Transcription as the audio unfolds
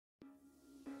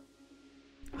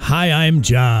Hi, I'm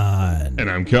John. And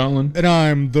I'm Colin. And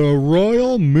I'm the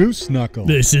Royal Moose Knuckle.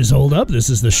 This is Hold Up. This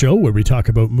is the show where we talk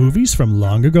about movies from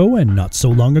long ago and not so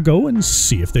long ago and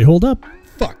see if they hold up.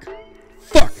 Fucking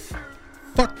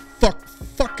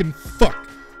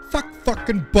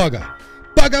bugger.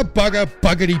 Bugger,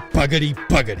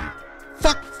 buggity.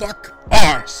 Fuck,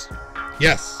 arse.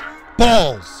 Yes,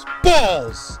 balls.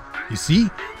 You see,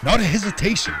 not a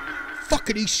hesitation.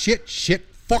 Fuckity shit,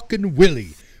 fucking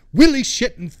Willy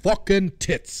shit and fucking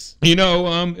tits. You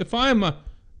know, if I'm a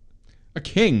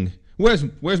king,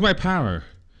 where's my power?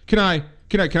 Can I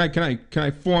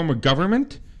form a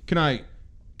government? Can I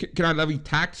levy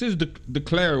taxes?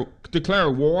 Declare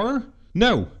war?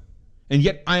 No. And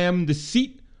yet I am the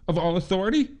seat of all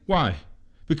authority? Why?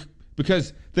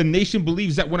 Because the nation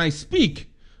believes that when I speak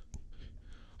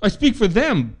for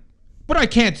them, but I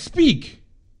can't speak.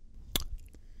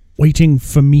 Waiting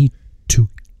for me to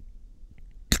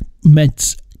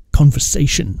commence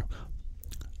conversation.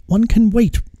 One can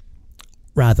wait.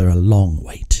 Rather a long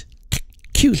wait.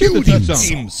 Cue the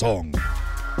theme song.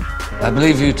 I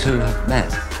believe you two have met,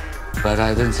 but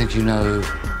I don't think you know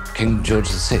King George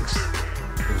VI.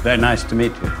 It's very nice to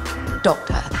meet you.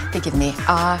 Doctor, forgive me.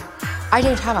 I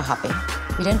don't have a hubby.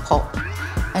 We don't pop.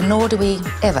 And nor do we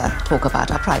ever talk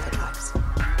about our private lives.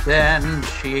 Then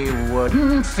she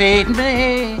wouldn't feed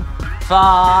me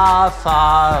far,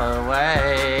 far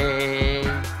away.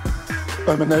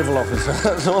 I'm a naval officer,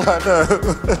 that's all I know.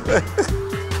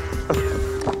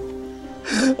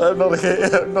 I'm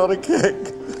not a king.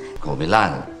 Call me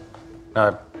Lionel.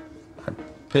 I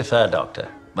prefer Doctor.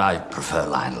 I prefer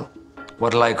Lionel.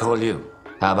 What'll I call you?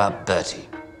 How about Bertie?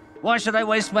 Why should I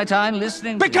waste my time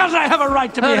listening? Because I have a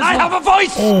right to be. I have a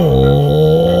voice.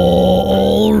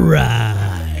 All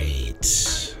right.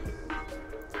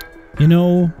 You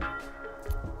know,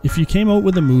 if you came out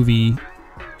with a movie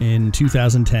in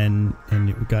 2010 and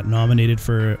it got nominated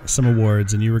for some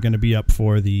awards and you were going to be up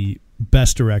for the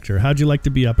best director, how'd you like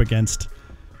to be up against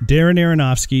Darren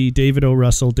Aronofsky, David O.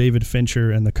 Russell, David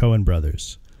Fincher, and the Coen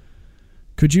brothers?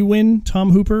 Could you win Tom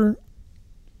Hooper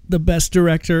the best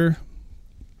director?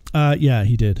 Yeah,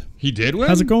 he did. He did win?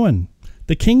 How's it going?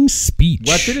 The King's Speech.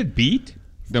 What did it beat?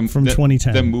 From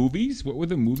 2010. The movies? What were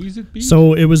the movies it beat?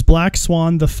 So it was Black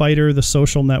Swan, The Fighter, The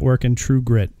Social Network, and True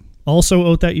Grit. Also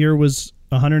out that year was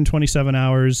 127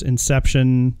 Hours,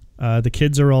 Inception, The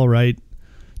Kids Are All Right,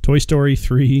 Toy Story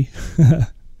 3.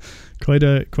 Quite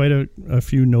a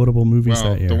few notable movies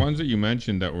that year. The ones that you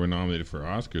mentioned that were nominated for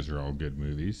Oscars are all good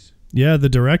movies. Yeah, the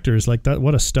directors, like that.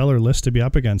 What a stellar list to be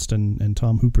up against, and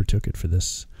Tom Hooper took it for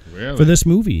this. Really? For this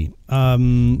movie.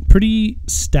 Pretty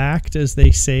stacked, as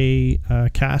they say,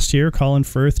 cast here. Colin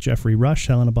Firth, Jeffrey Rush,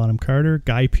 Helena Bonham Carter,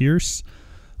 Guy Pearce,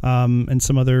 and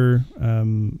some other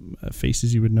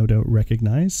faces you would no doubt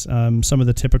recognize. Some of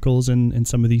the typicals in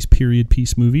some of these period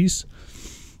piece movies.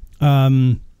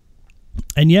 And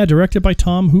yeah, directed by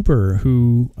Tom Hooper,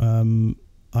 who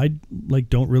I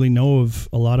don't really know of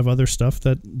a lot of other stuff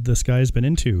that this guy's been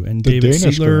into. And The David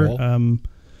Danish Siedler, Girl.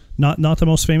 not the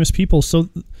most famous people. So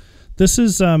this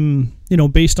is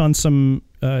based on some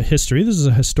history. This is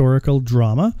a historical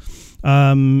drama.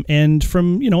 And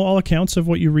from, all accounts of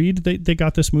what you read, they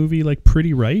got this movie like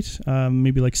pretty right.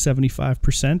 Maybe like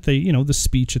 75%. The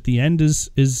speech at the end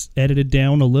is edited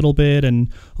down a little bit,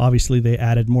 and obviously they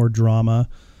added more drama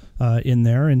in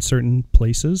there in certain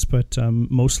places, but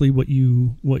mostly what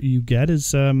you get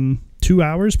is 2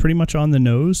 hours, pretty much on the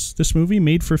nose. This movie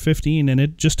made for 15, and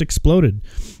it just exploded.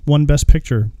 Won Best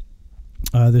Picture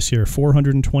this year,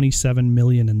 $427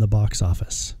 million in the box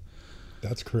office.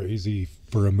 That's crazy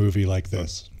for a movie like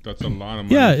this. That's a lot of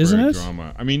money. Yeah, for isn't a it?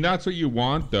 drama. I mean, that's what you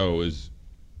want though, is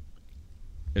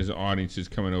audiences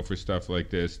coming out for stuff like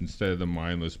this instead of the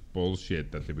mindless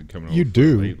bullshit that they've been coming out for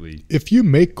lately. If you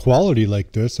make quality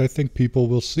like this, I think people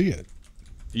will see it.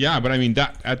 Yeah, but I mean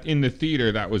in the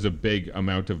theater that was a big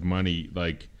amount of money,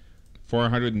 like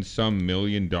 $400 and some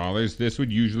million. This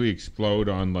would usually explode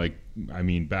on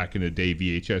back in the day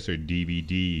VHS or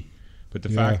DVD. But the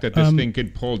fact that this thing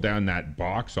could pull down that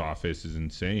box office is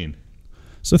insane.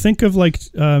 So think of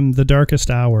The Darkest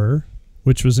Hour,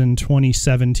 which was in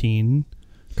 2017.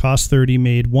 Cost 30,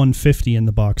 made 150 in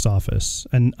the box office.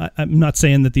 And I'm not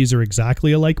saying that these are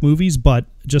exactly alike movies, but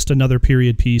just another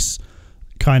period piece,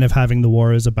 kind of having the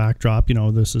war as a backdrop.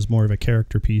 This is more of a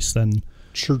character piece than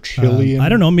Churchillian. I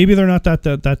don't know. Maybe they're not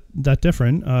that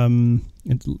different.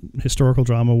 Historical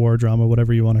drama, war drama,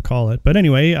 whatever you want to call it. But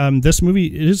anyway, this movie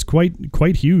is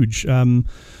quite huge.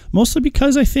 Mostly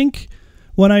because I think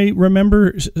when I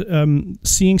remember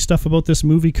seeing stuff about this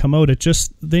movie come out,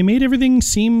 they made everything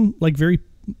seem like very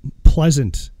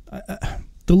pleasant.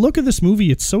 the look of this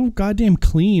movie, it's so goddamn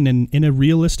clean and in a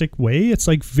realistic way. It's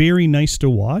like very nice to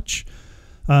watch.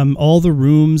 All the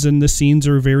rooms and the scenes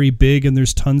are very big, and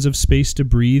there's tons of space to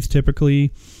breathe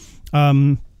typically.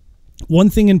 One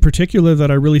thing in particular that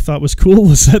I really thought was cool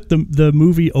was that the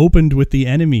movie opened with the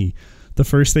enemy. The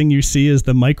first thing you see is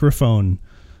the microphone,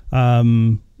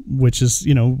 which is,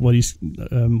 you know,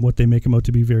 what they make him out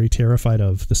to be very terrified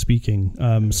of, the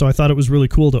speaking. So I thought it was really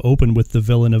cool to open with the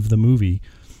villain of the movie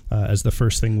as the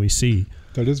first thing we see.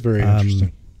 That is very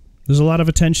interesting. There's a lot of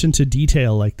attention to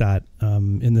detail like that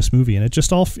in this movie, and it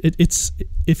just it's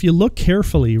if you look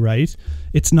carefully, right,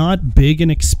 it's not big and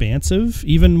expansive.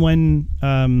 Even when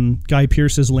Guy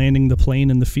Pearce is landing the plane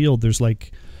in the field, there's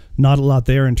like not a lot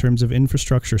there in terms of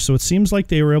infrastructure. So it seems like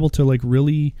they were able to like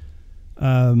really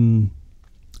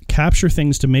capture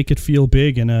things to make it feel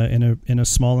big in a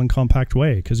small and compact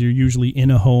way, because you're usually in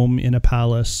a home, in a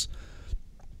palace,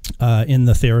 in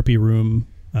the therapy room.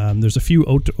 There's a few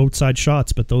outside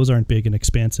shots, but those aren't big and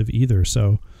expansive either.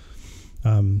 So,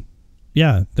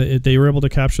 they were able to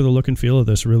capture the look and feel of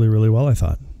this really, really well, I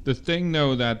thought. The thing,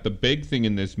 though, that the big thing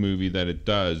in this movie that it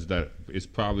does, that is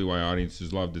probably why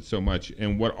audiences loved it so much,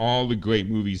 and what all the great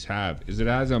movies have, is it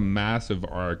has a massive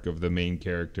arc of the main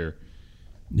character.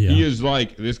 Yeah. He is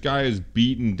like, this guy is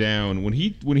beaten down. When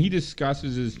he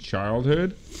discusses his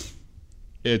childhood,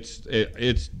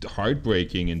 it's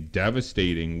heartbreaking and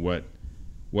devastating what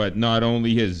not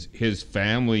only his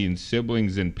family and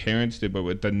siblings and parents did, but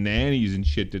what the nannies and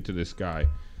shit did to this guy.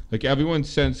 Like, everyone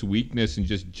sensed weakness and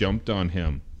just jumped on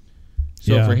him.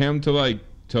 So for him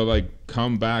to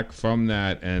come back from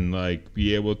that and like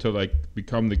be able to like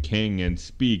become the king and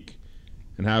speak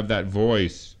and have that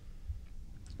voice,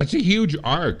 it's a huge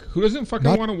arc. Who doesn't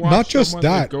fucking want to watch someone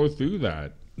like go through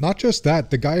that? Not just that,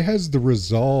 the guy has the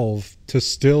resolve to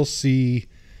still see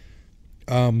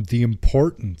the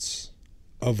importance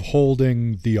of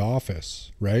holding the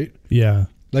office, right? Yeah.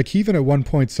 Like, he even at one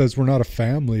point says, we're not a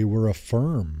family, we're a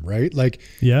firm, right? Like,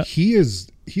 he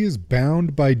is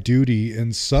bound by duty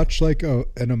in such like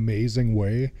an amazing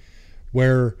way,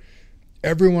 where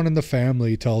everyone in the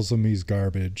family tells him he's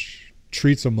garbage,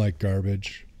 treats him like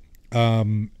garbage,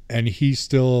 and he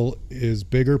still is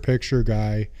bigger picture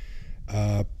guy,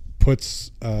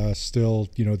 puts still,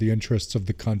 you know, the interests of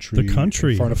the country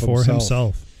in front of for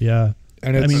himself. Yeah.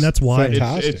 And I mean, that's why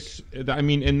fantastic.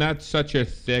 And that's such a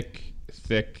thick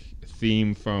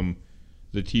theme from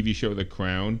the TV show The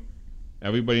Crown.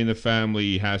 Everybody in the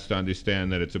family has to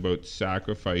understand that it's about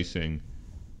sacrificing,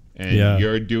 and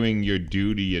you're doing your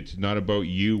duty. It's not about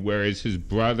you. Whereas his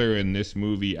brother in this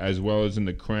movie, as well as in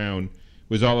The Crown,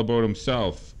 was all about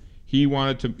himself. He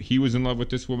was in love with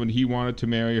this woman. He wanted to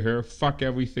marry her. Fuck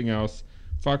everything else.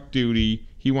 Fuck duty.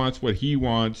 He wants what he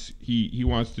wants. He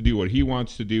wants to do what he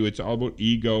wants to do. It's all about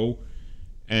ego.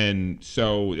 And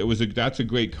so that's a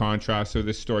great contrast of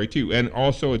this story too. And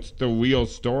also it's the real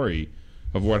story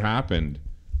of what happened.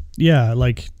 Yeah,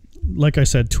 like I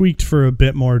said, tweaked for a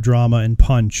bit more drama and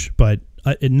punch, but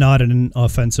not in an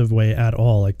offensive way at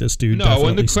all. Like, this dude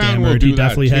definitely stammered. He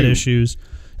definitely had issues.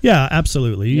 Yeah,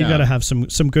 absolutely. You got to have some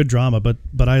good drama, but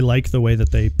I like the way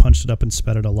that they punched it up and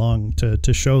sped it along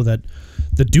to show that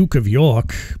the Duke of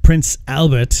York, Prince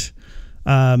Albert,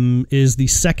 is the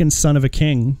second son of a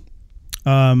king,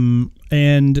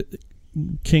 and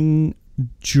King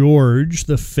George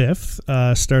V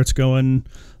starts going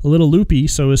a little loopy,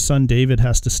 so his son David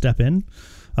has to step in.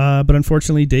 But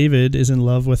unfortunately, David is in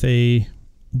love with a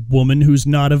woman who's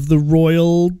not of the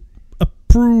royal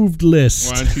approved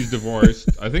list. Well, and she's divorced.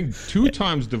 I think 2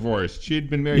 times divorced. She had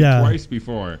been married twice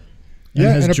before.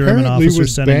 And apparently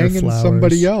was banging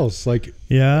somebody else, like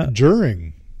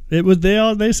during. It was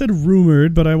they said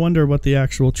rumored, but I wonder what the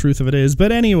actual truth of it is.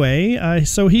 But anyway,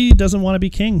 so he doesn't want to be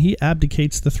king. He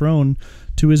abdicates the throne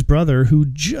to his brother, who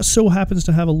just so happens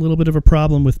to have a little bit of a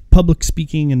problem with public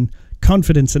speaking and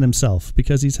confidence in himself,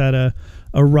 because he's had a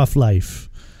rough life.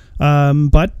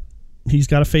 But he's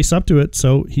got to face up to it,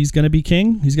 so he's going to be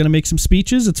king. He's going to make some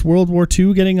speeches. It's World War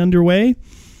II getting underway.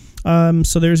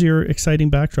 So there's your exciting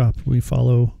backdrop. We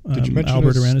follow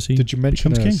Albert around as he Did you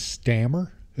mention king.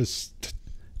 Stammer?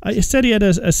 I said he had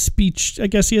a speech. I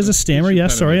guess he has a stammer.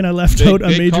 Yes, sorry, and I left out a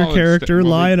major character,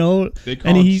 Lionel. They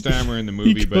call it stammer in the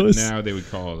movie, but now they would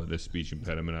call it a speech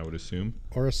impediment, I would assume.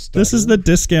 Or a stutter. This is the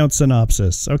discount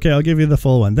synopsis. Okay, I'll give you the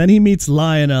full one. Then he meets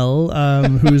Lionel,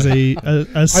 who's a speech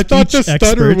I thought the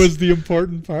stutter expert. was the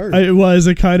important part.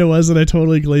 It kind of was, and I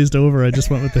totally glazed over. I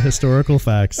just went with the historical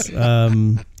facts.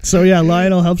 So yeah,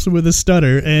 Lionel helps him with his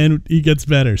stutter, and he gets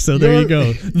better. So there you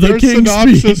go. The your King's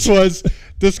synopsis speech was,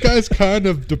 this guy's kind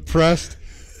of depressed,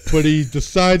 but he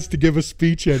decides to give a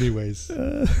speech anyways.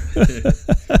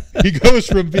 He goes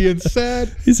from being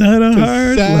sad he's had a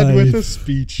hard sad life. with a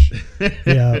speech.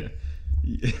 Yeah.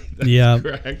 Yeah.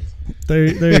 Correct. There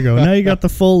you go. Now you got the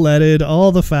full leaded,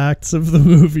 all the facts of the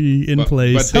movie in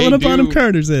place. Helena Bonham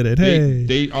Carter's in it. Hey.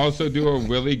 They also do a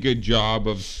really good job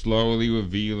of slowly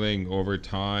revealing over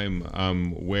time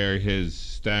where his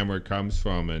stammer comes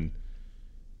from,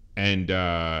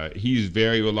 and he's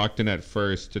very reluctant at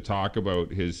first to talk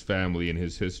about his family and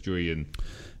his history, and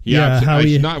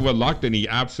he's not reluctant. He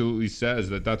absolutely says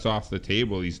that that's off the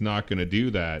table. He's not going to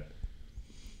do that.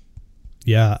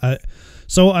 Yeah.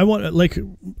 So I want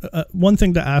one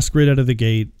thing to ask right out of the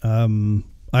gate.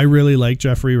 I really like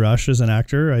Jeffrey Rush as an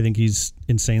actor. I think he's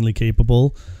insanely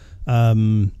capable.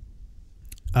 I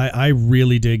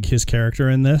really dig his character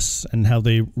in this and how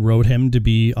they wrote him to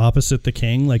be opposite the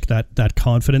king, like that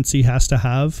confidence he has to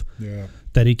have,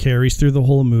 that he carries through the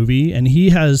whole movie. And he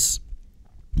has,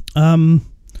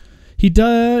 he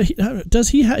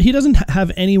doesn't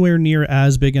have anywhere near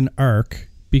as big an arc,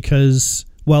 because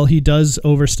while he does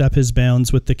overstep his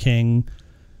bounds with the king,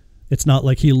 it's not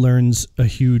like he learns a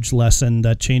huge lesson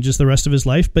that changes the rest of his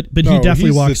life, but he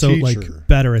definitely walks out like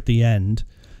better at the end.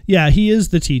 Yeah, he is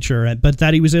the teacher, but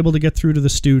that he was able to get through to the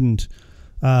student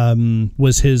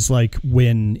was his like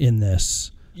win in this,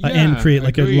 and create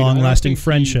like a long-lasting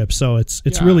friendship. So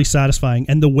it's really satisfying,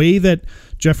 and the way that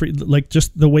Jeffrey, like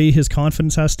just the way his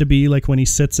confidence has to be, like when he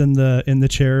sits in the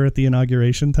chair at the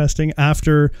inauguration testing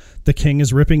after the king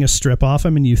is ripping a strip off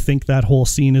him, and you think that whole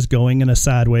scene is going in a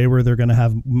sad way where they're going to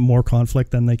have more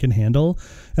conflict than they can handle,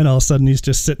 and all of a sudden he's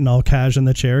just sitting all cash in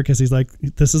the chair because he's like,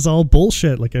 this is all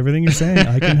bullshit, like everything you're saying,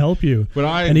 I can help you.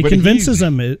 And he convinces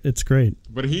him. It's great.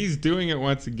 But he's doing it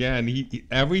once again. He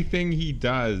everything he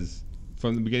does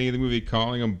from the beginning of the movie,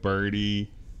 calling him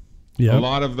Birdie. Yep. A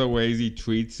lot of the ways he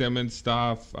treats him and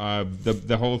stuff,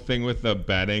 the whole thing with the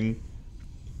betting,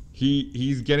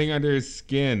 he's getting under his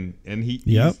skin, and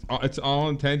it's all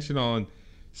intentional. And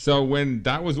so when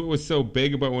that was what was so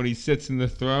big about when he sits in the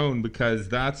throne, because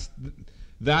that's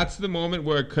the moment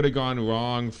where it could have gone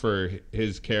wrong for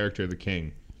his character, the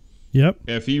king. Yep.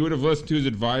 If he would have listened to his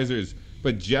advisors,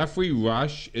 but Jeffrey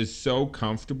Rush is so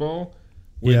comfortable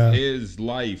with his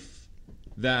life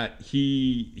that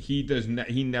he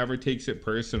never takes it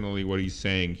personally what he's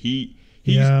saying.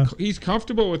 He's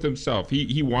comfortable with himself.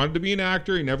 He wanted to be an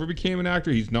actor. He never became an actor.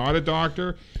 He's not a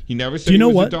doctor. He never said he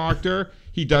was a doctor.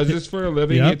 He does this for a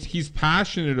living. Yep. He's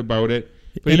passionate about it.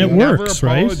 But and it works,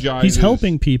 right? He's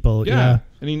helping people. Yeah.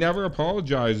 And he never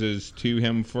apologizes to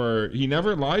him he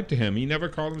never lied to him. He never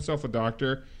called himself a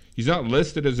doctor. He's not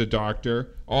listed as a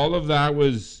doctor. All of that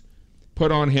was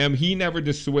put on him. He never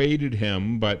dissuaded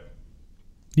him, but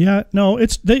yeah, no,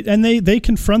 they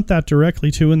confront that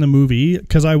directly too in the movie,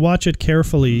 because I watch it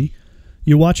carefully.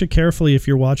 You watch it carefully if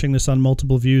you're watching this on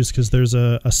multiple views, because there's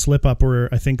a slip up where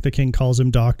I think the king calls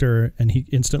him doctor and he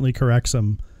instantly corrects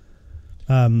him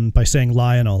by saying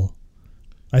Lionel,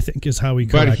 I think is how he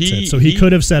corrects it. So he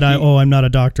could have said, I'm not a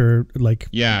doctor. Like,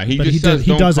 yeah, he just says,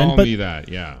 don't call me that.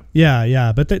 Yeah.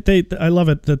 Yeah. But I love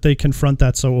it that they confront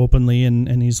that so openly,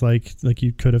 and he's like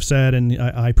you could have said, and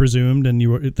I presumed, and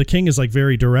the king is like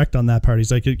very direct on that part.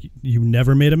 He's like, you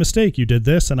never made a mistake. You did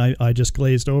this, and I just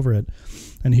glazed over it.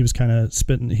 And he was kind of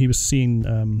spitting. He was seeing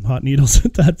hot needles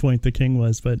at that point, the king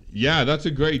was. But yeah, that's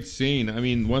a great scene. I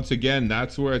mean, once again,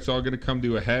 that's where it's all going to come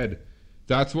to a head.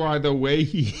 That's why the way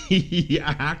he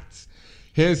acts,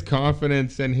 his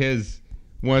confidence, and his,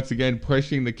 once again,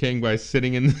 pushing the king by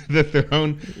sitting in the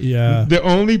throne. Yeah. The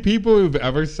only people who've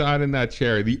ever sat in that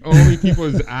chair, the only people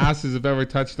whose asses have ever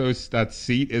touched that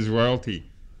seat is royalty.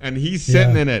 And he's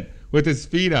sitting in it with his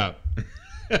feet up.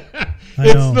 It's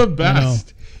the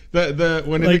best.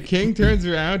 When the king turns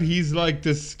around, he's like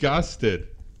disgusted.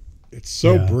 It's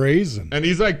so brazen. And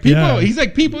he's like,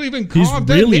 people even carved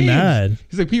their names. He's really mad.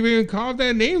 He's like, people even carved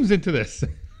their names into this.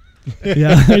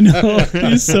 Yeah, I know.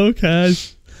 He's so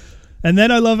cash. And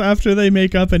then I love after they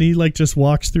make up and he like just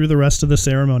walks through the rest of the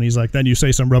ceremony. He's like, then you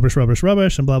say some rubbish,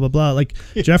 and blah, blah, blah. Like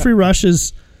Jeffrey Rush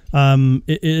is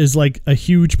like a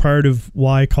huge part of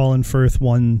why Colin Firth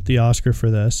won the Oscar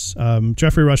for this.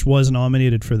 Jeffrey Rush was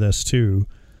nominated for this too.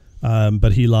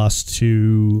 But he lost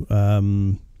to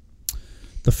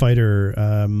the fighter.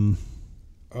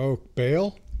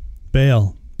 Bale?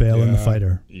 Bale in The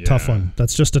Fighter. Yeah. Tough one.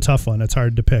 That's just a tough one. It's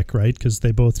hard to pick, right? Because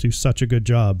they both do such a good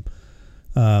job.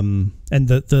 And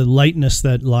the lightness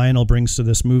that Lionel brings to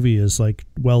this movie is like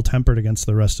well tempered against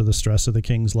the rest of the stress of the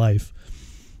king's life.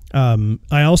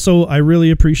 I really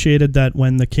appreciated that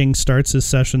when the king starts his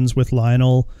sessions with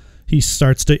Lionel, he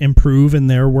starts to improve in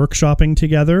their workshopping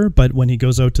together. But when he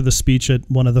goes out to the speech at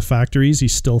one of the factories,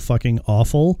 he's still fucking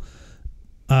awful.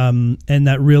 And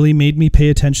that really made me pay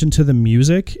attention to the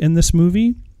music in this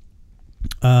movie,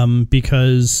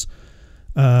 because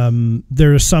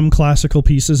there are some classical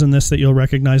pieces in this that you'll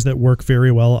recognize that work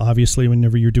very well. Obviously,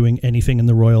 whenever you're doing anything in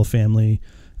the royal family,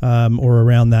 or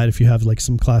around that, if you have like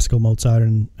some classical Mozart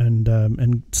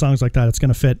and songs like that, it's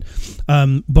going to fit.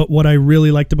 But what I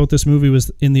really liked about this movie was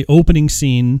in the opening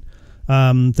scene,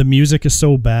 the music is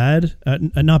so bad.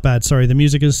 Not bad, sorry. The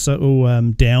music is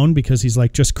so down because he's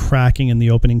like just cracking in the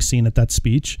opening scene at that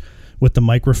speech with the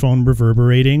microphone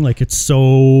reverberating. Like, it's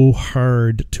so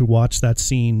hard to watch that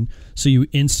scene. So you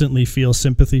instantly feel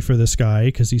sympathy for this guy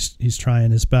because he's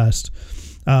trying his best.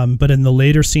 But in the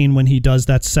later scene when he does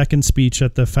that second speech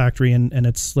at the factory and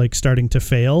it's like starting to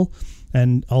fail,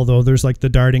 and although there's like the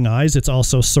darting eyes, it's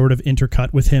also sort of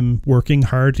intercut with him working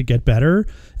hard to get better,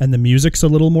 and the music's a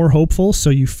little more hopeful, so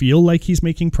you feel like he's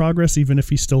making progress even if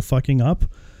he's still fucking up.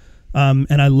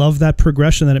 And I love that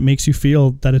progression, that it makes you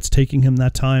feel that it's taking him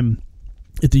that time.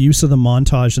 The use of the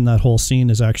montage in that whole scene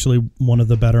is actually one of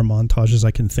the better montages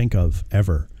I can think of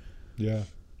ever. Yeah.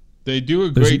 They do a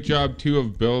great job, too,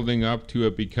 of building up to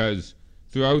it, because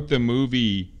throughout the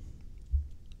movie,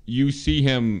 you see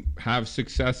him have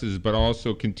successes, but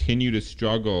also continue to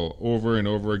struggle over and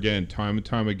over again, time and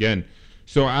time again.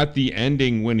 So at the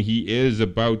ending, when he is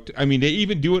about... I mean, they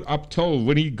even do it up till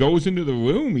when he goes into the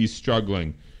room, he's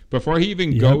struggling. Before he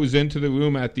even goes into the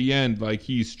room at the end, like,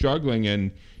 he's struggling, and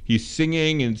he's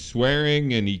singing and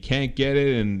swearing, and he can't get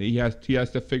it, and he has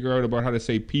to figure out about how to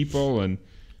say people, and...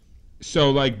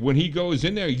 So, like, when he goes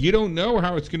in there, you don't know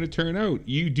how it's going to turn out.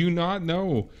 You do not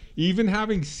know. Even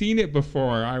having seen it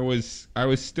before, I was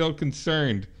still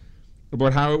concerned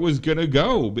about how it was going to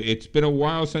go. It's been a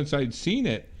while since I'd seen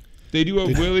it. They do a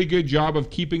really good job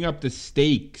of keeping up the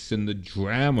stakes and the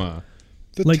drama.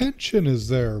 The tension is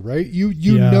there, right?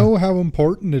 You know how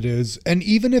important it is. And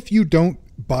even if you don't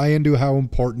buy into how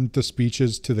important the speech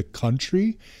is to the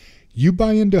country, you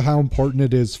buy into how important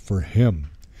it is for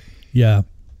him. Yeah.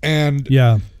 And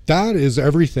that is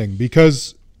everything,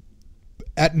 because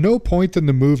at no point in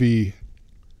the movie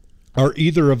are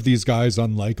either of these guys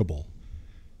unlikable.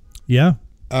 Yeah.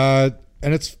 And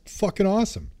it's fucking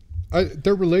awesome.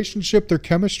 Their relationship, their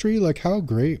chemistry, like, how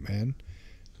great, man.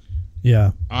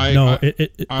 Yeah.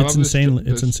 It's insane.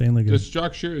 It's insanely good. The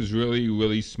structure is really,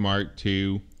 really smart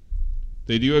too.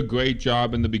 They do a great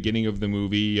job in the beginning of the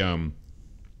movie,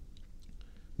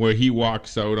 where he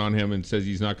walks out on him and says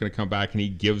he's not going to come back, and he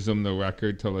gives him the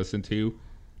record to listen to.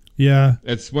 Yeah.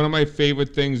 It's one of my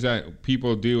favorite things that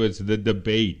people do is the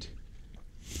debate.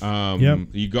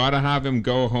 You got to have him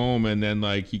go home, and then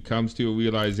like he comes to a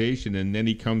realization, and then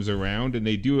he comes around, and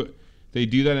they do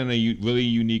that in a really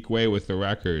unique way with the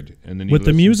record. And then with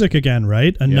the music again,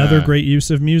 right? Another great use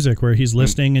of music where he's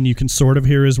listening and you can sort of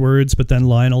hear his words, but then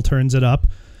Lionel turns it up.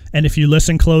 And if you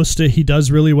listen close to, he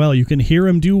does really well. You can hear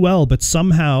him do well, but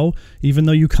somehow, even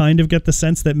though you kind of get the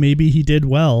sense that maybe he did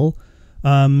well,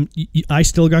 I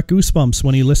still got goosebumps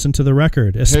when he listened to the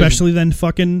record. Especially then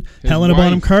fucking Helena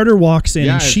Bonham Carter walks in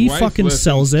and she fucking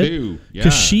sells it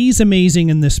because she's amazing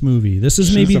in this movie. This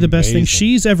is maybe the best thing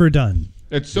she's ever done.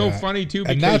 It's so funny too,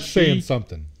 because and that's saying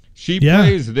something. She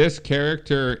plays this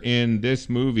character in this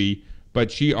movie,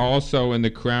 but she also in The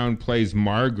Crown plays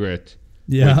Margaret.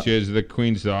 Which is the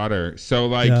Queen's daughter. So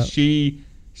like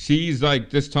she's like,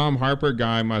 this Tom Harper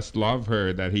guy must love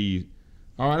her that he.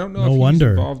 Oh, I don't know if he's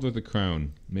involved with The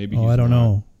Crown. Maybe. I don't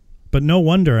know, but no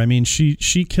wonder. I mean, she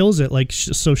kills it. Like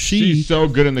she's so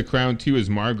good in The Crown too as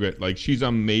Margaret. Like she's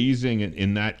amazing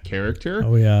in that character.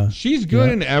 Oh yeah, she's good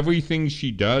in everything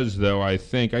she does. Though I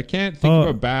can't think of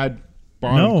a bad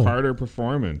Bonham Carter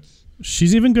performance.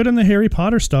 She's even good in the Harry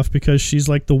Potter stuff because she's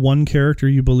like the one character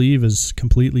you believe is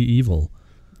completely evil.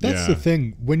 That's the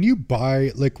thing. When you buy,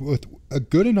 like, with a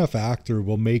good enough actor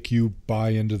will make you buy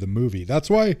into the movie. That's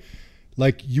why,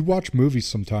 like, you watch movies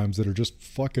sometimes that are just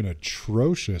fucking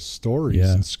atrocious stories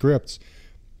and scripts,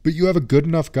 but you have a good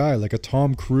enough guy, like a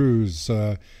Tom Cruise,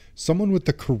 someone with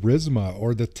the charisma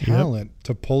or the talent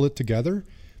to pull it together.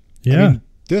 Yeah. I mean,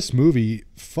 this movie,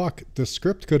 the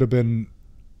script could have been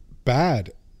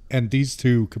bad, and these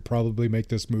two could probably make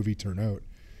this movie turn out.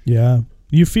 Yeah.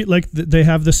 You feel like they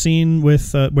have the scene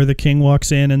with where the king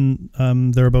walks in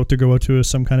and they're about to go out to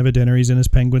some kind of a dinner. He's in his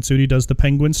penguin suit. He does the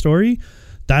penguin story.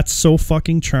 That's so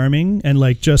fucking charming and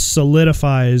like just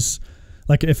solidifies.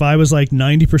 Like if I was like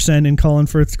 90% in Colin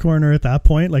Firth's corner at that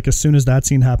point, like as soon as that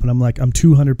scene happened, I'm like, I'm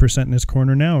 200% in his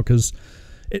corner now. Because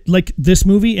like this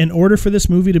movie, in order for this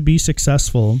movie to be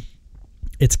successful,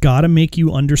 it's got to make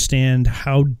you understand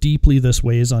how deeply this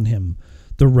weighs on him.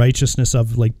 The righteousness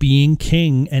of like being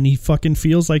king, and he fucking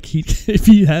feels like if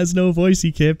he has no voice,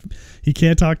 he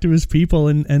can't talk to his people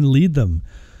and lead them.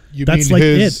 That's mean like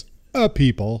his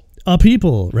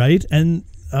people, right? And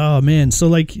oh man, so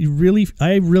like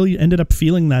I really ended up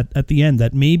feeling that at the end,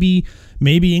 that maybe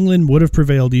England would have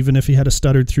prevailed even if he had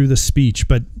stuttered through the speech,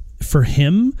 but for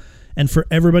him and for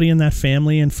everybody in that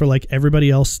family and for like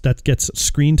everybody else that gets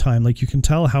screen time, like you can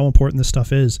tell how important this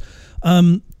stuff is.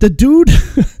 The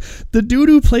dude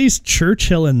who plays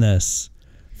Churchill in this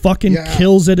fucking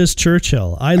kills it as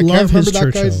Churchill. I love his Churchill.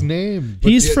 I can't remember that guy's name.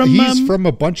 He's from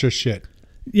a bunch of shit.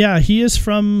 Yeah, he is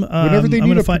from. Whenever they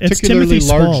need a particularly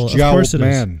large jowled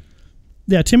man.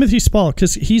 Yeah, Timothy Spall,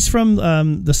 because he's from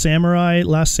the Samurai,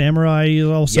 Last Samurai. He's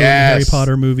also in the Harry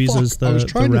Potter movies as the rat guy. I was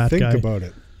trying to think about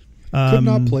it. Could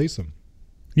not place him.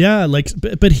 Yeah, like,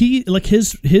 but he like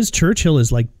his Churchill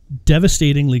is like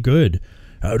devastatingly good.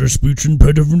 Had a speech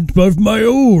impediment of my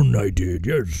own, I did,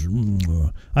 yes.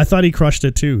 I thought he crushed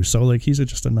it too. So like he's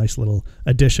just a nice little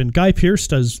addition. Guy Pearce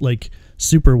does like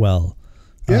super well.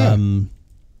 Yeah.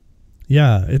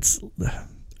 Yeah, it's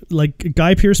like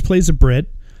Guy Pearce plays a Brit.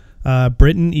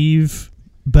 Britton Eve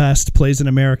Best plays an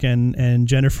American, and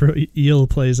Jennifer Eel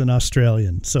plays an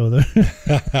Australian. So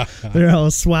they're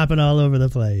all swapping all over the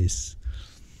place.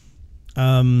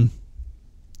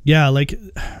 Yeah, like,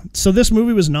 so this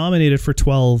movie was nominated for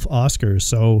 12 Oscars.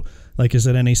 So, like, is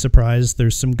it any surprise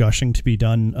there's some gushing to be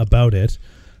done about it?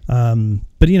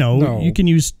 But, you know, you can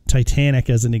use Titanic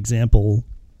as an example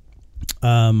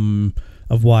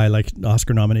of why, like,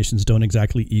 Oscar nominations don't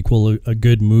exactly equal a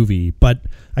good movie. But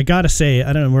I gotta say,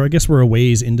 I don't know, I guess we're a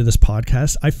ways into this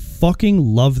podcast. I fucking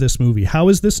love this movie. How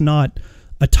is this not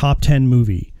a top 10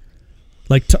 movie?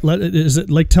 Like, is it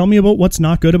like, tell me about what's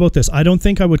not good about this. I don't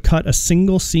think I would cut a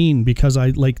single scene because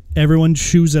everyone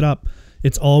chews it up.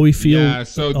 It's all we feel. Yeah,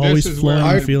 so always this is where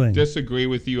I feeling. Disagree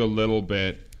with you a little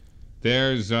bit.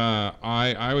 There's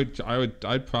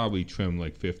I'd probably trim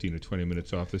like 15 to 20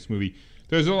 minutes off this movie.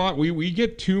 There's a lot. We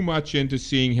get too much into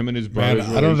seeing him and his brother's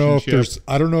relationship.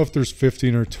 I don't know if there's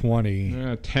 15 or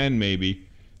 20. 10 maybe.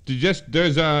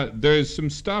 There's some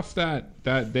stuff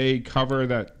that they cover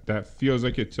that feels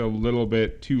like it's a little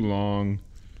bit too long.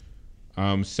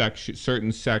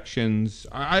 Certain sections.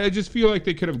 I just feel like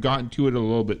they could have gotten to it a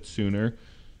little bit sooner.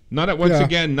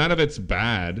 Again, none of it's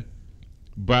bad,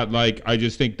 but like I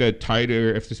just think that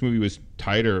if this movie was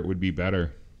tighter, it would be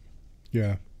better.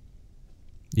 Yeah.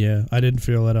 Yeah, I didn't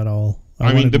feel it at all.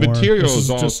 I mean, the material is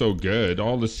also good.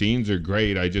 All the scenes are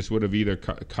great. I just would have either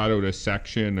cut out a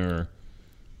section or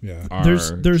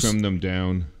trim them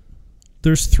down.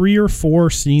 There's 3 or 4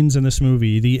 scenes in this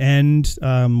movie. The end,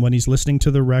 when he's listening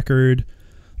to the record.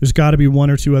 There's got to be 1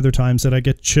 or 2 other times that I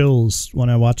get chills when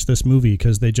I watch this movie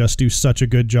because they just do such a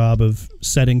good job of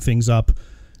setting things up,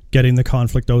 getting the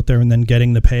conflict out there, and then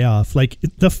getting the payoff. Like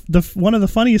the one of the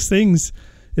funniest things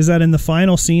is that in the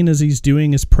final scene, as he's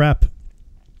doing his prep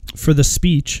for the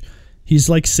speech, he's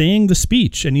like saying the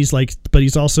speech and but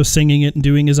he's also singing it and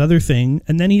doing his other thing.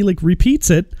 And then he like repeats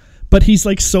it, but he's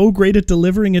like so great at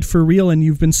delivering it for real. And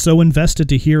you've been so invested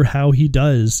to hear how he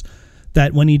does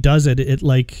that when he does it,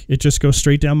 it just goes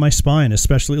straight down my spine,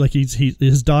 especially like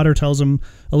his daughter tells him,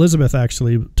 Elizabeth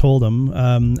actually told him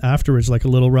afterwards, like a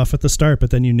little rough at the start, but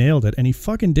then you nailed it. And he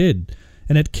fucking did.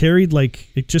 And it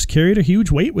just carried a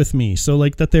huge weight with me. So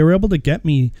like that they were able to get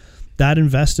me that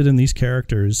invested in these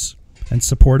characters and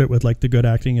support it with like the good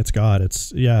acting it's got.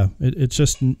 It's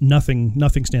just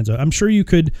nothing stands out. I'm sure you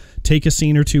could take a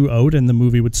scene or 2 out and the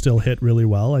movie would still hit really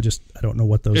well. I don't know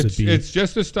what those would be. It's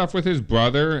just the stuff with his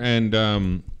brother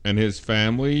and his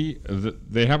family.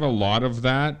 They have a lot of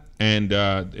that, and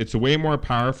it's way more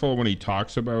powerful when he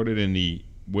talks about it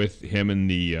with him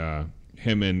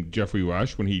and Geoffrey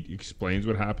Rush when he explains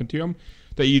what happened to him.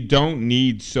 That you don't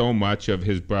need so much of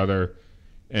his brother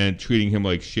and treating him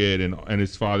like shit and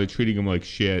his father treating him like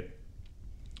shit.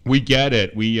 We get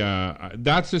it.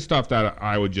 That's the stuff that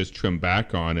I would just trim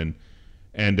back on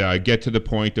and get to the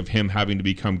point of him having to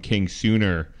become king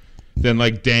sooner than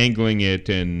like dangling it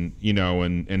and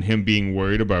him being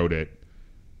worried about it.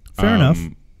 Fair enough.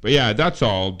 But yeah, that's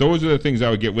all. Those are the things I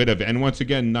would get rid of. And once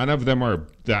again, none of them are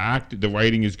the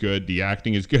writing is good, the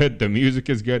acting is good, the music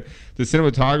is good, the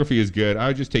cinematography is good. I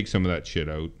would just take some of that shit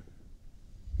out.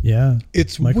 Yeah.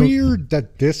 It's weird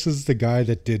that this is the guy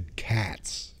that did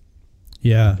Cats.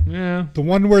 Yeah. Yeah. The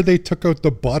one where they took out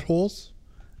the buttholes?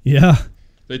 Yeah.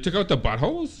 They took out the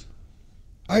buttholes?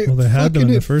 They had them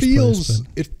in the first place.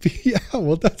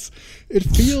 It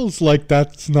feels like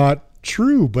that's not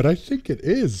true, but I think it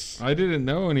is. I didn't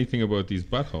know anything about these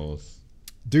buttholes.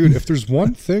 Dude, if there's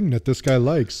one thing that this guy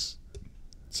likes,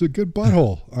 it's a good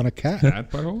butthole on a cat.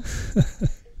 Cat butthole?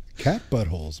 Cat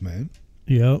buttholes, man.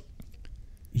 Yep.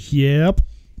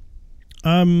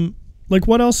 Like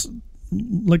what else?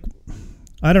 Like,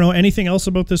 I don't know. Anything else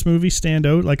about this movie stand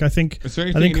out? Like, I think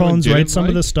Colin's right. Some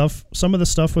of the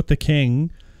stuff with the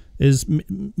king is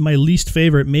my least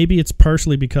favorite. Maybe it's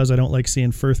partially because I don't like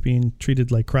seeing Firth being treated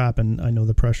like crap, and I know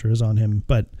the pressure is on him.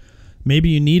 But maybe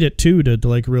you need it too to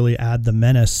like really add the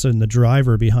menace and the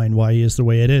driver behind why he is the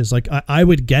way it is. Like, I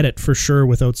would get it for sure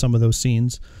without some of those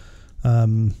scenes.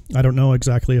 I don't know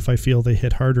exactly if I feel they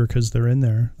hit harder because they're in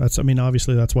there.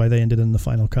 Obviously that's why they ended in the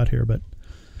final cut here, but.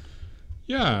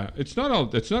 Yeah, it's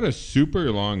not a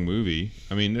super long movie.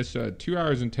 I mean, this 2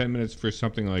 hours and 10 minutes for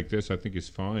something like this, I think is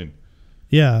fine.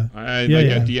 Yeah.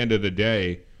 At the end of the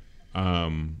day,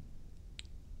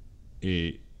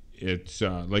 it's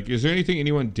like, is there anything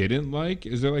anyone didn't like?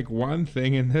 Is there like one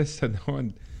thing in this that no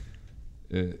one?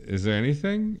 Is there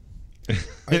anything?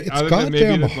 It's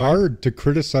goddamn hard to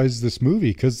criticize this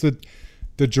movie because the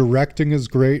directing is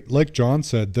great. Like John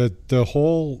said, the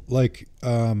whole like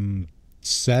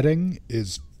setting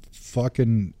is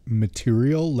fucking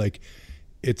material. Like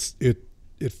it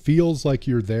feels like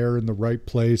you're there in the right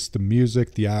place. The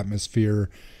music, the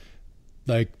atmosphere,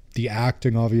 like the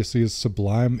acting obviously is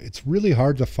sublime. It's really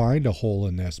hard to find a hole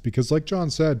in this because like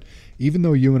John said, even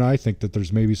though you and I think that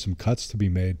there's maybe some cuts to be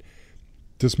made,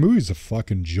 this movie's a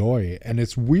fucking joy. And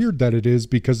it's weird that it is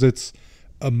because it's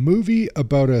a movie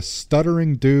about a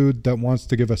stuttering dude that wants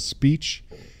to give a speech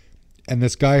and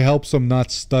this guy helps him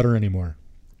not stutter anymore.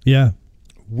 Yeah.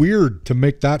 Weird to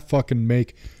make that fucking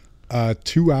make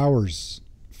 2 hours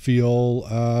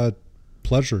feel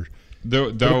pleasure. Though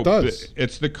it does.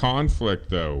 It's the conflict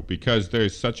though, because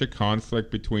there's such a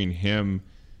conflict between him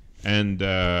and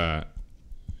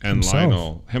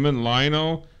Lionel. Him and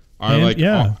Lionel are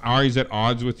always at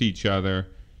odds with each other.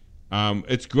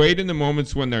 It's great in the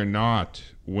moments when they're not.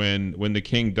 When the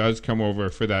king does come over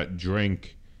for that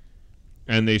drink,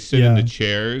 and they sit in the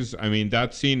chairs. I mean,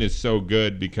 that scene is so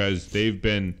good because they've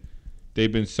been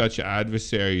such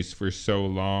adversaries for so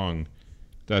long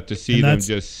that to see them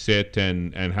just sit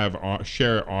and have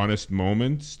share honest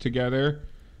moments together.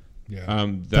 Yeah,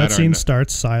 that scene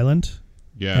starts silent.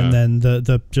 Yeah, and then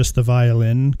the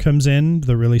violin comes in,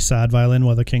 the really sad violin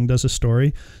while the king does a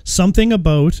story. Something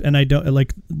about, and I don't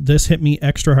like this hit me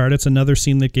extra hard. It's another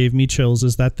scene that gave me chills.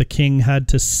 Is that the king had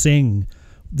to sing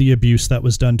the abuse that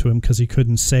was done to him because he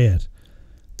couldn't say it.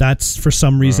 That's for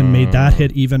some reason made that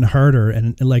hit even harder.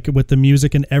 And like with the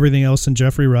music and everything else, and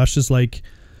Jeffrey Rush is like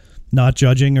not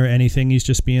judging or anything. He's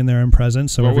just being there and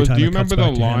present. So every time do you remember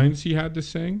the lines he had to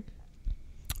sing?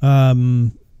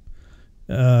 And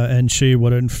she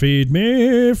wouldn't feed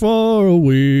me for a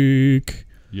week.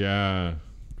 Yeah,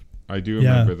 I do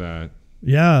remember that.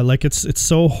 Yeah, like it's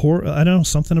so I don't know,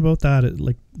 something about that.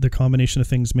 Like the combination of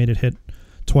things made it hit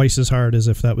twice as hard as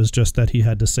if that was just that he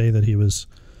had to say that he was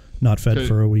not fed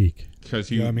for a week. Because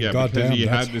he had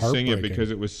to sing it because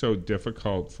it was so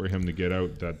difficult for him to get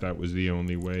out that was the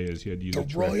only way, as he had to use the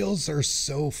royals are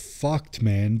so fucked,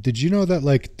 man. Did you know that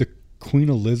like the Queen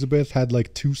Elizabeth had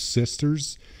like two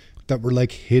sisters that were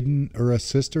like hidden, or a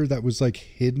sister that was like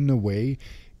hidden away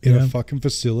in a fucking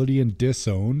facility and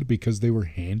disowned because they were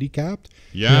handicapped?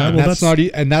 Yeah, and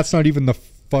that's not even the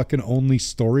fucking only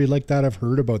story like that I've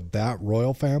heard about that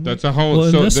royal family. That's a whole.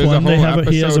 Well, in this one,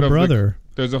 he has a brother.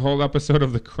 There's a whole episode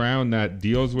of The Crown that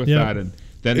deals with that, and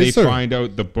then find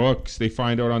out the books. They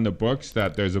find out on the books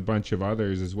that there's a bunch of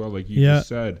others as well, like you just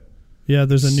said. Yeah,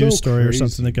 there's a news story or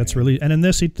something that gets released, and in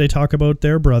this they talk about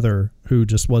their brother who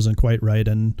just wasn't quite right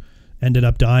and ended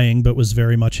up dying, but was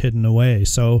very much hidden away.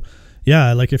 So,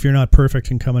 yeah, like if you're not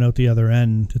perfect and coming out the other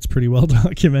end, it's pretty well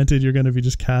documented. You're going to be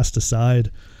just cast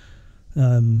aside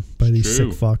by these sick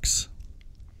fucks.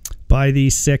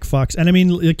 And I mean,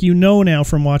 like, you know, now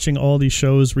from watching all these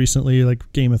shows recently, like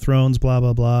Game of Thrones, blah,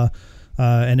 blah, blah,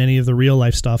 and any of the real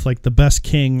life stuff, like the best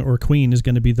king or queen is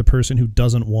going to be the person who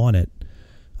doesn't want it.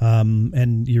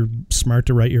 And you're smart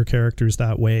to write your characters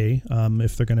that way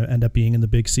if they're going to end up being in the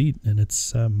big seat. And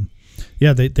it's,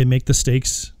 they make the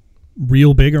stakes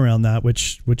real big around that,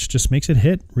 which just makes it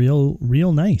hit real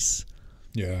nice.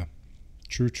 Yeah,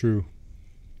 true.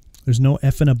 There's no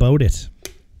effing about it.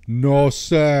 No,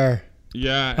 sir.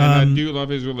 Yeah, and I do love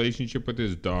his relationship with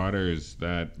his daughters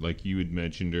that, like you had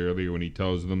mentioned earlier when he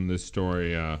tells them this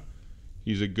story.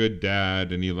 He's a good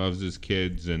dad and he loves his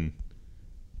kids, and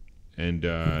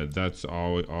that's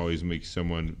always makes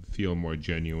someone feel more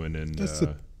genuine. And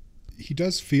he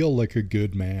does feel like a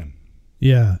good man.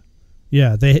 Yeah,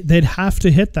 they'd have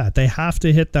to hit that. They have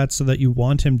to hit that so that you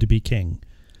want him to be king.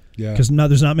 Yeah. Because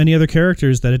there's not many other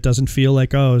characters that it doesn't feel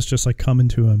like, oh, it's just like coming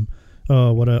to him.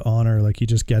 Oh, what an honor. Like he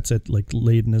just gets it like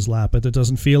laid in his lap. But it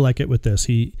doesn't feel like it with this.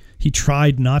 He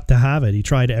tried not to have it. He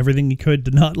tried everything he could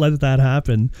to not let that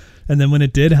happen. And then when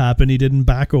it did happen, he didn't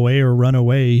back away or run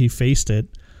away. He faced it.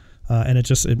 And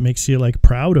it makes you like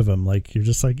proud of him. Like you're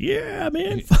just like, yeah,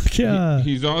 man, fuck yeah.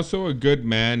 He's also a good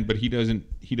man, but he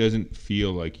doesn't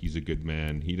feel like he's a good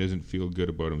man. He doesn't feel good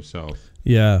about himself.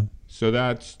 Yeah. So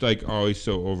that's like always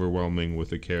so overwhelming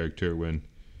with a character when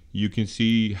you can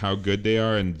see how good they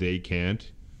are and they can't.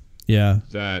 Yeah.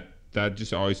 That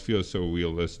just always feels so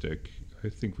realistic. I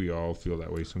think we all feel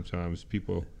that way sometimes.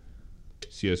 People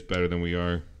see us better than we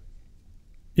are.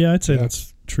 Yeah, I'd say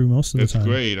that's true most of the time. That's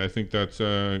great. I think that's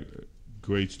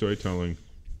great storytelling.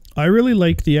 I really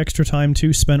like the extra time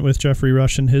too spent with Geoffrey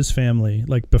Rush and his family.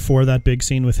 Like before that big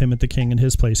scene with him at the King and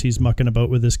his place, he's mucking about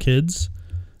with his kids,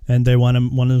 and they want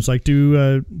him. One of them's like,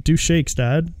 "Do shakes,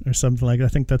 Dad," or something like that. I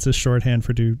think that's his shorthand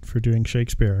for doing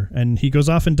Shakespeare. And he goes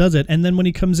off and does it. And then when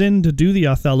he comes in to do the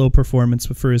Othello performance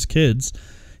for his kids,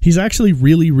 he's actually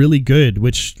really, really good,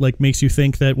 which like makes you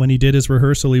think that when he did his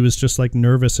rehearsal, he was just like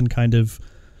nervous and kind of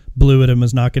blew at him,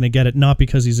 was not going to get it, not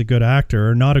because he's a good actor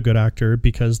or not a good actor,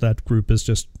 because that group is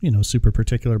just, super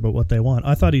particular about what they want.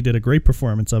 I thought he did a great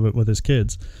performance of it with his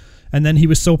kids. And then he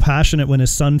was so passionate when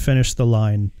his son finished the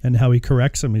line and how he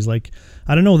corrects him. He's like,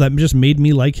 I don't know, that just made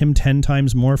me like him 10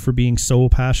 times more for being so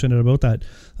passionate about that.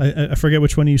 I forget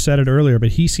which one you said it earlier, but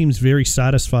he seems very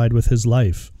satisfied with his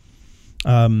life.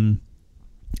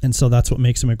 And so that's what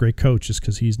makes him a great coach, is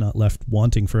because he's not left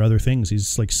wanting for other things.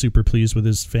 He's like super pleased with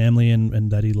his family and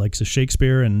that he likes his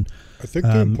Shakespeare. And I think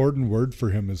the important word for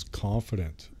him is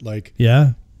confident. Like,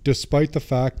 yeah, despite the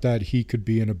fact that he could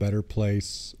be in a better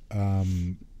place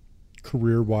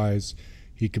career-wise,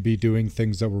 he could be doing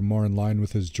things that were more in line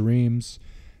with his dreams.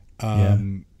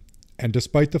 And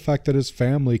despite the fact that his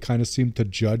family kind of seemed to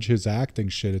judge his acting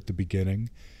shit at the beginning,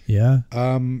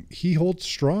 he holds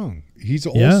strong. He's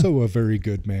also a very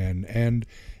good man, and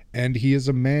he is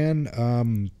a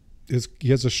man. He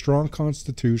has a strong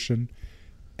constitution,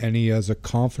 and he has a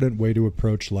confident way to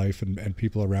approach life and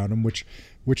people around him, which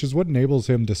is what enables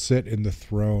him to sit in the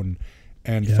throne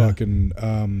and fucking.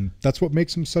 That's what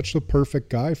makes him such the perfect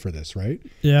guy for this, right?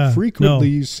 Yeah. Frequently,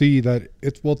 you see that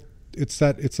it's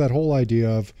that whole idea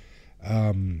of,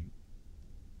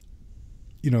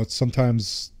 it's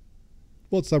sometimes.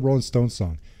 Well, it's that Rolling Stones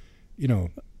song.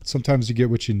 Sometimes you get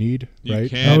what you need, right? You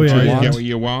can't always get what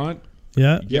you want.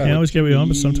 Yeah, you can't always get what you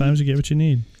want, but sometimes you get what you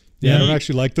need. Yeah, I don't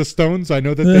actually like the Stones. I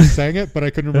know that they sang it, but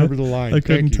I couldn't remember the line. I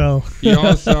couldn't tell. He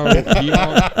also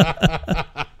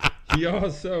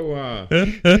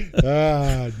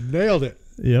nailed it.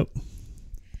 Yep.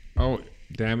 Oh,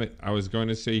 damn it. I was going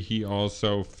to say he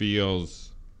also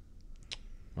feels...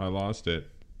 I lost it.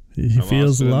 He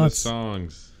feels lots. In the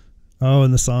songs. Oh,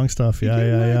 and the song stuff.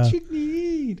 Yeah. What you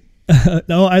need.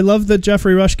 No, I love that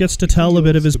Geoffrey Rush gets to tell a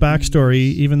bit of his backstory,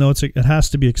 even though it has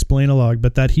to be explain-a-log,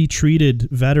 but that he treated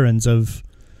veterans of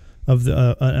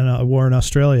a war in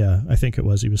Australia, I think it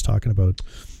was, he was talking about.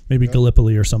 Maybe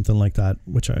Gallipoli or something like that,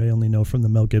 which I only know from the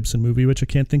Mel Gibson movie, which I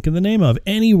can't think of the name of.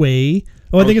 Anyway,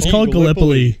 I think it's called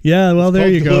Gallipoli. Yeah, well, there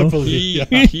you go.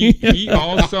 He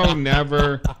also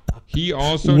never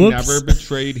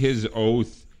betrayed his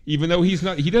oath. Even though he's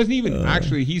not even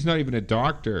a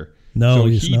doctor. No, so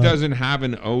he doesn't have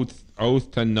an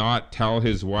oath to not tell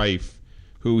his wife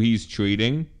who he's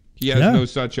treating. He has no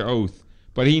such oath.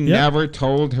 But he never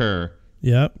told her.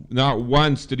 Yeah. Not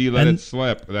once did he let it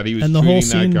slip that he was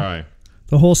treating that guy.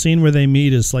 The whole scene where they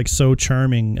meet is like so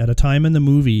charming. At a time in the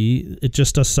movie, it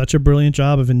just does such a brilliant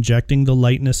job of injecting the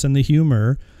lightness and the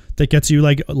humor that gets you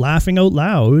like laughing out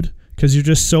loud. Because you're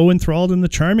just so enthralled in the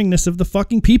charmingness of the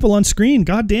fucking people on screen.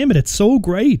 God damn it, it's so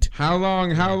great. How long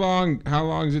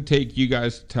does it take you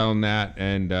guys to tell Nat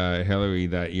and Hillary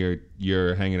that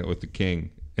you're hanging out with the king?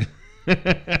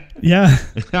 Yeah.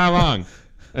 How long?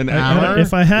 An hour?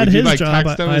 If I had his job,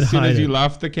 text them I'd as soon hide as you it.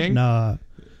 left the king? Nah.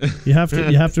 You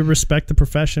have to respect the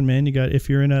profession, man. If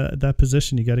you're in that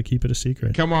position, you got to keep it a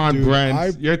secret. Come on, dude,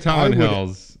 Brent. You're telling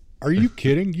Hills. Are you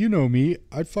kidding? You know me.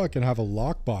 I'd fucking have a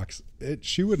lockbox.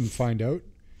 She wouldn't find out.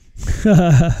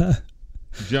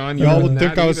 John, y'all would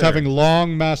think I was having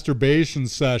long masturbation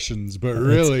sessions, but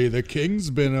really, the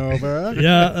king's been over.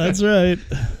 Yeah, that's right.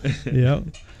 Yeah.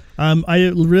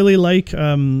 I really like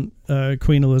Queen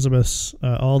Elizabeth.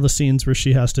 All the scenes where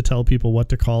she has to tell people what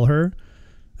to call her.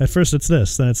 At first, it's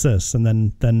this, then it's this, and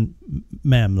then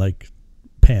ma'am, like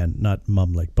Pan, not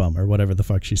mum, like bum, or whatever the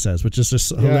fuck she says, which is just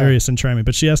hilarious and charming.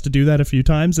 But she has to do that a few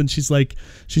times, and she's like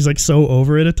so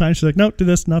over it at times. She's like, no, do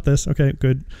this, not this. Okay,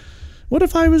 good. what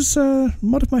if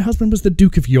my husband was the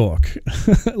Duke of York?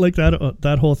 Like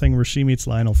that whole thing where she meets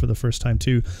Lionel for the first time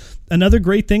too. Another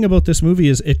great thing about this movie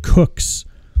is it cooks.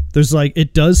 There's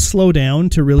it does slow down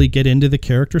to really get into the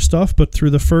character stuff, but through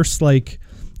the first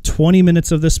 20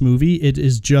 minutes of this movie, it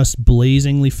is just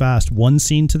blazingly fast, one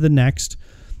scene to the next.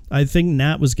 I think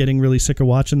Nat was getting really sick of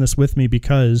watching this with me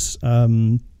because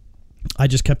I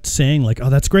just kept saying oh,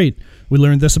 that's great. We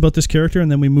learned this about this character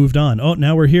and then we moved on. Oh,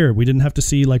 now we're here. We didn't have to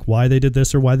see why they did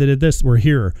this or why they did this. We're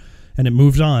here. And it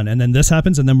moved on. And then this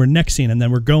happens and then we're next scene and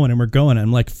then we're going. And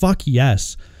I'm like, fuck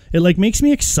yes. It makes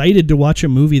me excited to watch a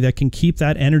movie that can keep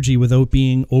that energy without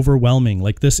being overwhelming.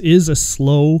 This is a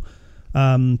slow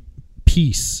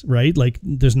piece, right?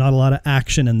 There's not a lot of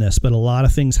action in this, but a lot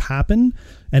of things happen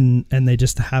and they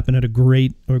just happen at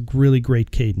a really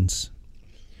great cadence.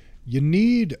 You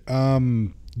need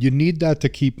that to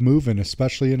keep moving,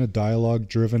 especially in a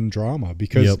dialogue-driven drama,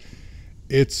 because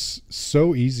it's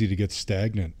so easy to get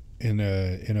stagnant in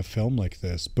a film like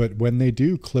this. But when they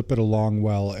do clip it along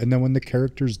well, and then when the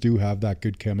characters do have that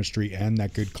good chemistry and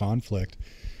that good conflict,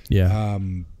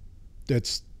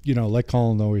 it's like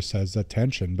Colin always says, that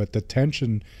tension. But the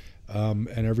tension and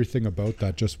everything about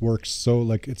that just works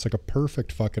so it's like a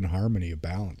perfect fucking harmony of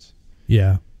balance.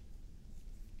 Yeah.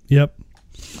 Yep.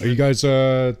 Are you guys what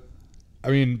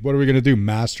are we gonna do?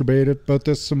 Masturbate about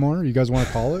this some more? You guys want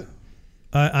to call it?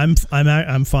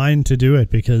 I'm fine to do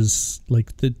it because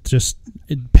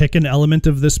pick an element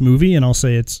of this movie and I'll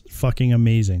say it's fucking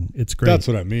amazing. It's great. That's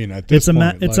what I mean. At this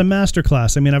point, it's a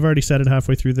masterclass. I mean, I've already said it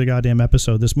halfway through the goddamn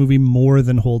episode. This movie more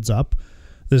than holds up.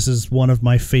 This is one of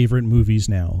my favorite movies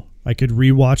now. I could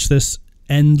rewatch this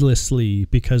endlessly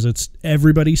because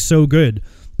everybody's so good.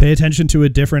 Pay attention to a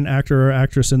different actor or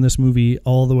actress in this movie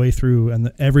all the way through,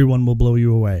 and everyone will blow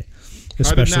you away.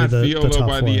 Especially How did Nat feel the top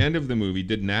by four. the end of the movie?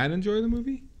 Did Nat enjoy the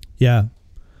movie? Yeah.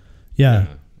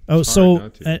 Oh,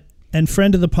 so and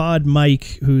friend of the pod,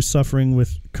 Mike, who's suffering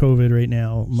with COVID right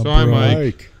now. Sorry,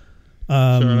 Mike.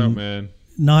 Shout out, man.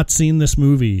 Not seen this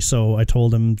movie, so I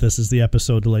told him this is the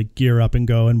episode to gear up and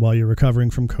go, and while you're recovering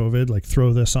from COVID,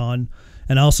 throw this on.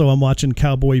 And also, I'm watching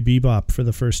Cowboy Bebop for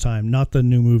the first time. Not the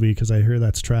new movie because I hear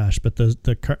that's trash, but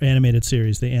the animated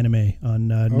series, the anime on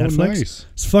Netflix. Nice.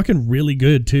 It's fucking really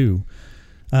good too.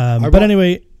 But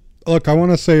anyway, look, I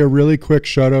want to say a really quick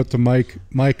shout out to Mike.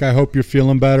 Mike, I hope you're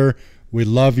feeling better. We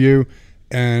love you,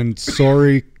 and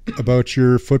sorry about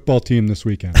your football team this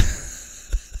weekend.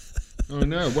 Oh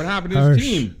no! What happened to his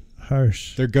team?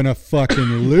 Harsh. They're gonna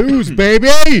fucking lose, baby.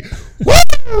 Woo!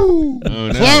 Oh,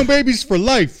 no. Clown babies for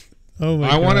life. Oh my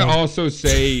I want to also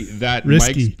say that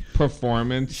Mike's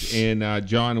performance in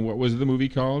John, what was the movie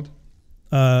called?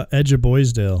 Edge of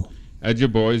Boysdale. Edge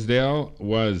of Boysdale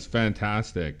was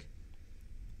fantastic.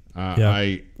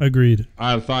 I agreed.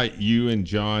 I thought you and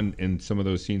John in some of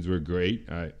those scenes were great.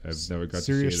 I've never got to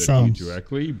say that to you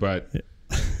directly, but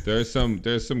there's some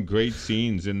great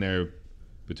scenes in there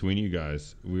between you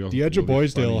guys. The Edge of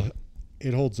Boysdale,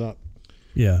 it holds up.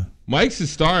 Yeah. Mike's the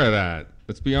star of that.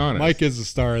 Let's be honest. Mike is the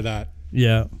star of that.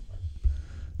 Yeah.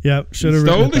 Yeah. Should have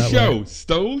stole the show.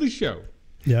 Stole the show.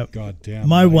 Yep. God damn.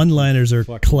 My one-liners are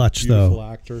clutch, though.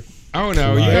 Actor. Oh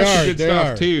no, you got some good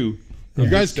stuff too. You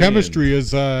guys' chemistry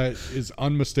is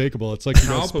unmistakable. It's like you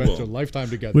guys spent a lifetime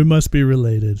together. We must be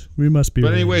related.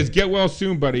 But anyways, get well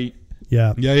soon, buddy.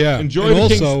 Yeah. Yeah. Enjoy and the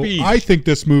also, King's Speech. I think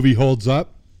this movie holds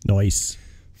up. Nice.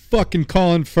 Fucking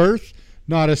Colin Firth,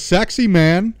 not a sexy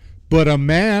man, but a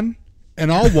man, and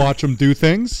I'll watch him do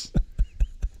things.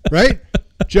 Right?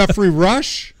 Jeffrey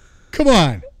Rush, come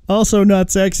on. Also not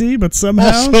sexy, but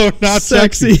somehow also not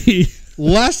sexy.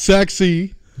 Less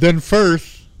sexy than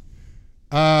Firth.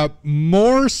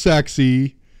 More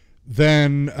sexy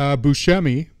than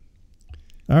Buscemi.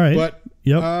 All right. But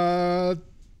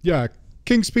yeah,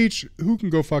 King's Speech, who can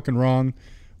go fucking wrong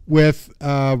with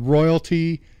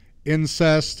royalty,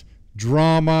 incest,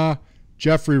 drama,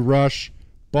 Jeffrey Rush,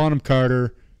 Bonham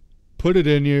Carter. Put it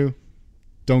in you.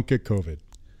 Don't get COVID.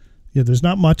 Yeah, there's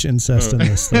not much incest in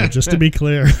this, though, just to be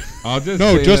clear. I'll just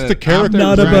just the character.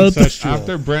 Not about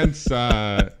after Brent's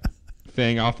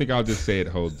thing, I'll just say it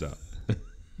holds up.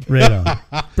 Right on.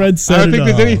 Brent said I don't think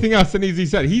there's anything else that needs to be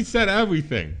said. He said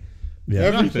everything. Yeah.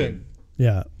 Everything.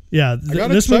 Yeah. I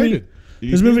got excited.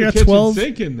 This movie got 12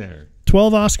 in there.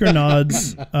 12 Oscar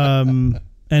nods, and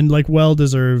well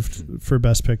deserved for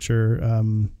Best Picture.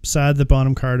 Sad that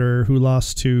Bonham Carter, who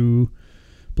lost to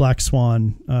Black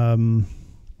Swan,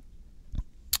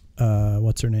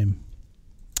 what's her name?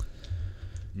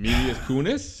 Mila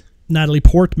Kunis? Natalie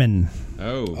Portman.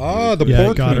 Oh, the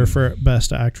Portman. Got her for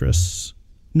Best Actress.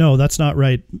 No, that's not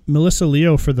right. Melissa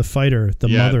Leo for The Fighter, the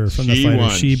mother from The Fighter. Won.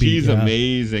 She's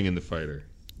amazing in The Fighter.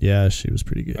 Yeah, she was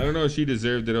pretty good. I don't know if she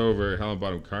deserved it over Helen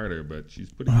Bonham Carter, but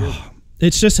she's pretty good.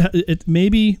 It's just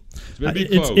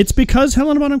it's because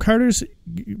Helena Bonham Carter's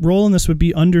role in this would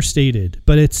be understated,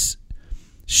 but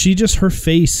her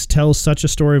face tells such a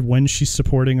story of when she's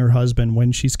supporting her husband,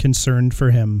 when she's concerned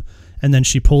for him, and then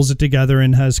she pulls it together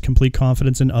and has complete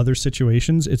confidence in other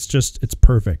situations. It's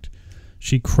perfect.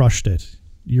 She crushed it.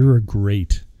 You're a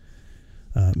great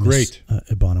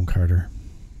Bonham Carter.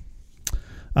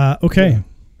 Okay.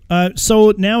 Yeah.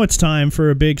 So now it's time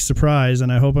for a big surprise,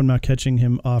 and I hope I'm not catching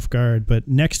him off guard, but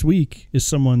next week is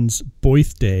someone's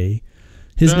birthday.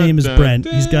 His name is Brent.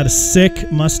 He's got a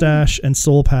sick mustache and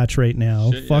soul patch right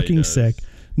now. Shit, fucking sick.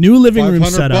 New living room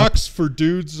setup. $500 for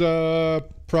dudes'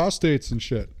 prostates and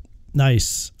shit.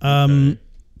 Nice.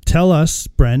 Tell us,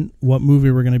 Brent, what movie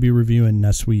we're going to be reviewing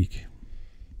next week.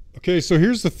 Okay, so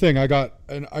here's the thing. I got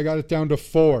it down to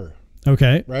 4.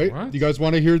 Okay. Right? What? You guys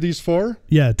want to hear these 4?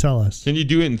 Yeah, tell us. Can you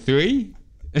do it in 3?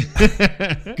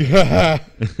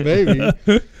 Maybe.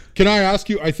 Can I ask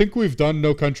you, I think we've done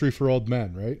No Country for Old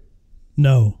Men, right?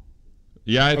 No.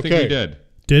 Yeah, I think we did.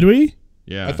 Did we?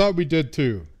 Yeah. I thought we did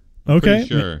too. Okay. Pretty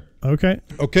sure. Okay.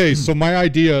 Okay, so my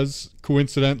ideas,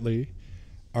 coincidentally,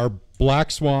 are Black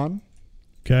Swan.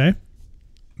 Okay.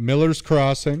 Miller's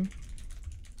Crossing.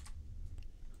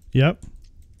 Yep.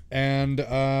 And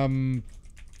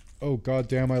oh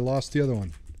goddamn, I lost the other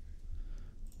one.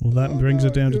 Well, that brings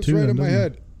it down to 2. Right in my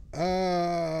head.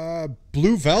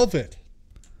 Blue Velvet.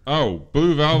 Oh,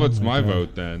 Blue Velvet's my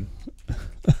vote then.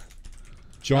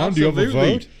 John, Absolutely. Do you have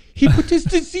a vote? He put this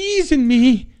disease in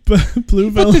me.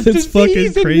 Blue Velvet's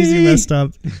fucking crazy messed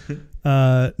up.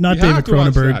 Not David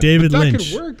Cronenberg, David Lynch.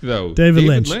 That could work though. David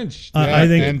Lynch. I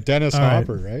think, and Dennis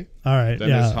Hopper, right? All right,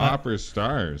 Dennis Hopper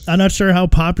stars. I'm not sure how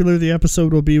popular the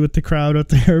episode will be with the crowd out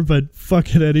there, but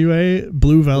fuck it anyway.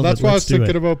 Blue Velvet. Well, that's why I was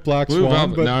thinking about Black Blue Swan.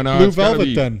 Velvet. But No, Blue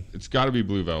Velvet then. It's got to be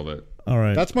Blue Velvet. All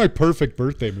right, that's my perfect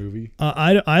birthday movie.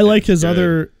 I like his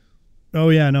other. Oh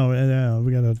yeah, no,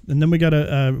 we gotta, and then we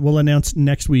gotta. We'll announce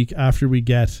next week after we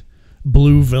get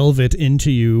Blue Velvet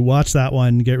into you. Watch that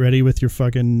one. Get ready with your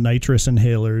fucking nitrous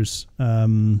inhalers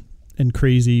and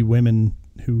crazy women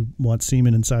who want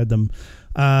semen inside them.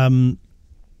 We're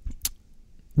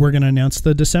gonna announce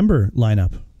the December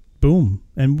lineup. Boom,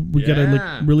 and we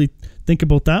gotta really think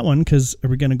about that one, because are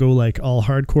we gonna go like all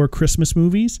hardcore Christmas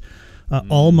movies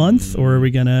all month, or are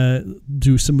we gonna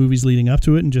do some movies leading up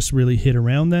to it and just really hit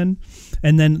around then?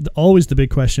 And then always the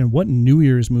big question, what New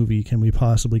Year's movie can we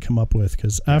possibly come up with?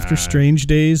 Because after Strange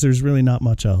Days, there's really not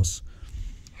much else.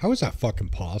 How is that fucking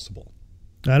possible?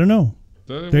 I don't know.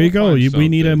 There you go. We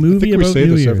need a movie about New Year's. We say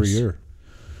this every year.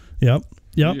 Yep.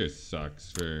 New Year's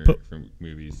sucks for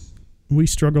movies. We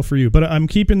struggle for you. But I'm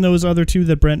keeping those other 2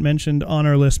 that Brent mentioned on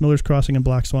our list, Miller's Crossing and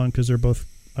Black Swan, because they're both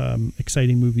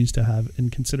exciting movies to have in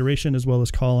consideration, as well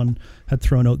as Colin had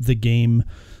thrown out The Game.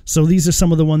 So these are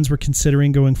some of the ones we're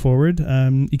considering going forward.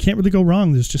 You can't really go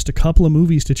wrong. There's just a couple of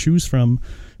movies to choose from.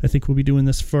 I think we'll be doing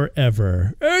this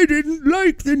forever. I didn't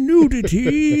like the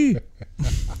nudity.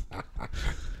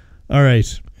 All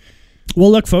right.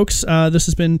 Well, look, folks, this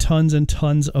has been tons and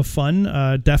tons of fun.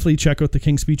 Definitely check out The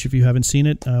King's Speech if you haven't seen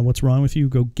it. What's wrong with you?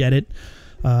 Go get it.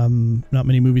 Not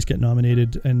many movies get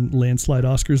nominated and landslide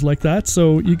Oscars like that,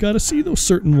 so you got to see those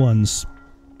certain ones.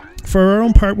 For our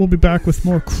own part, we'll be back with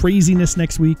more craziness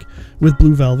next week with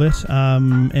Blue Velvet,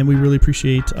 and we really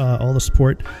appreciate all the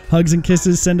support. Hugs and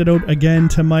kisses. Send it out again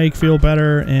to Mike. Feel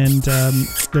better, and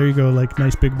there you go, like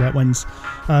nice big wet ones.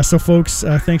 So folks,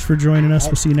 thanks for joining us.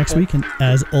 We'll see you next week, and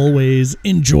as always,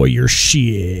 enjoy your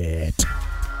shit.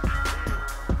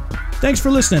 Thanks for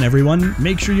listening, everyone.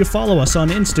 Make sure you follow us on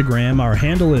Instagram. Our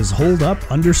handle is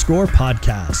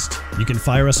holdup_podcast. You can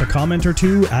fire us a comment or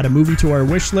 2, add a movie to our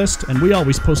wish list, and we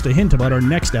always post a hint about our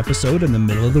next episode in the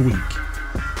middle of the week.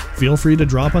 Feel free to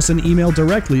drop us an email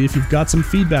directly if you've got some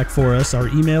feedback for us. Our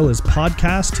email is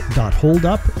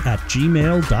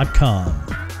podcast.holdup@gmail.com.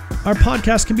 Our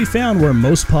podcast can be found where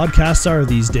most podcasts are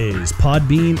these days: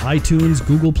 Podbean, iTunes,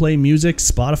 Google Play Music,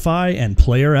 Spotify, and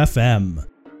Player FM.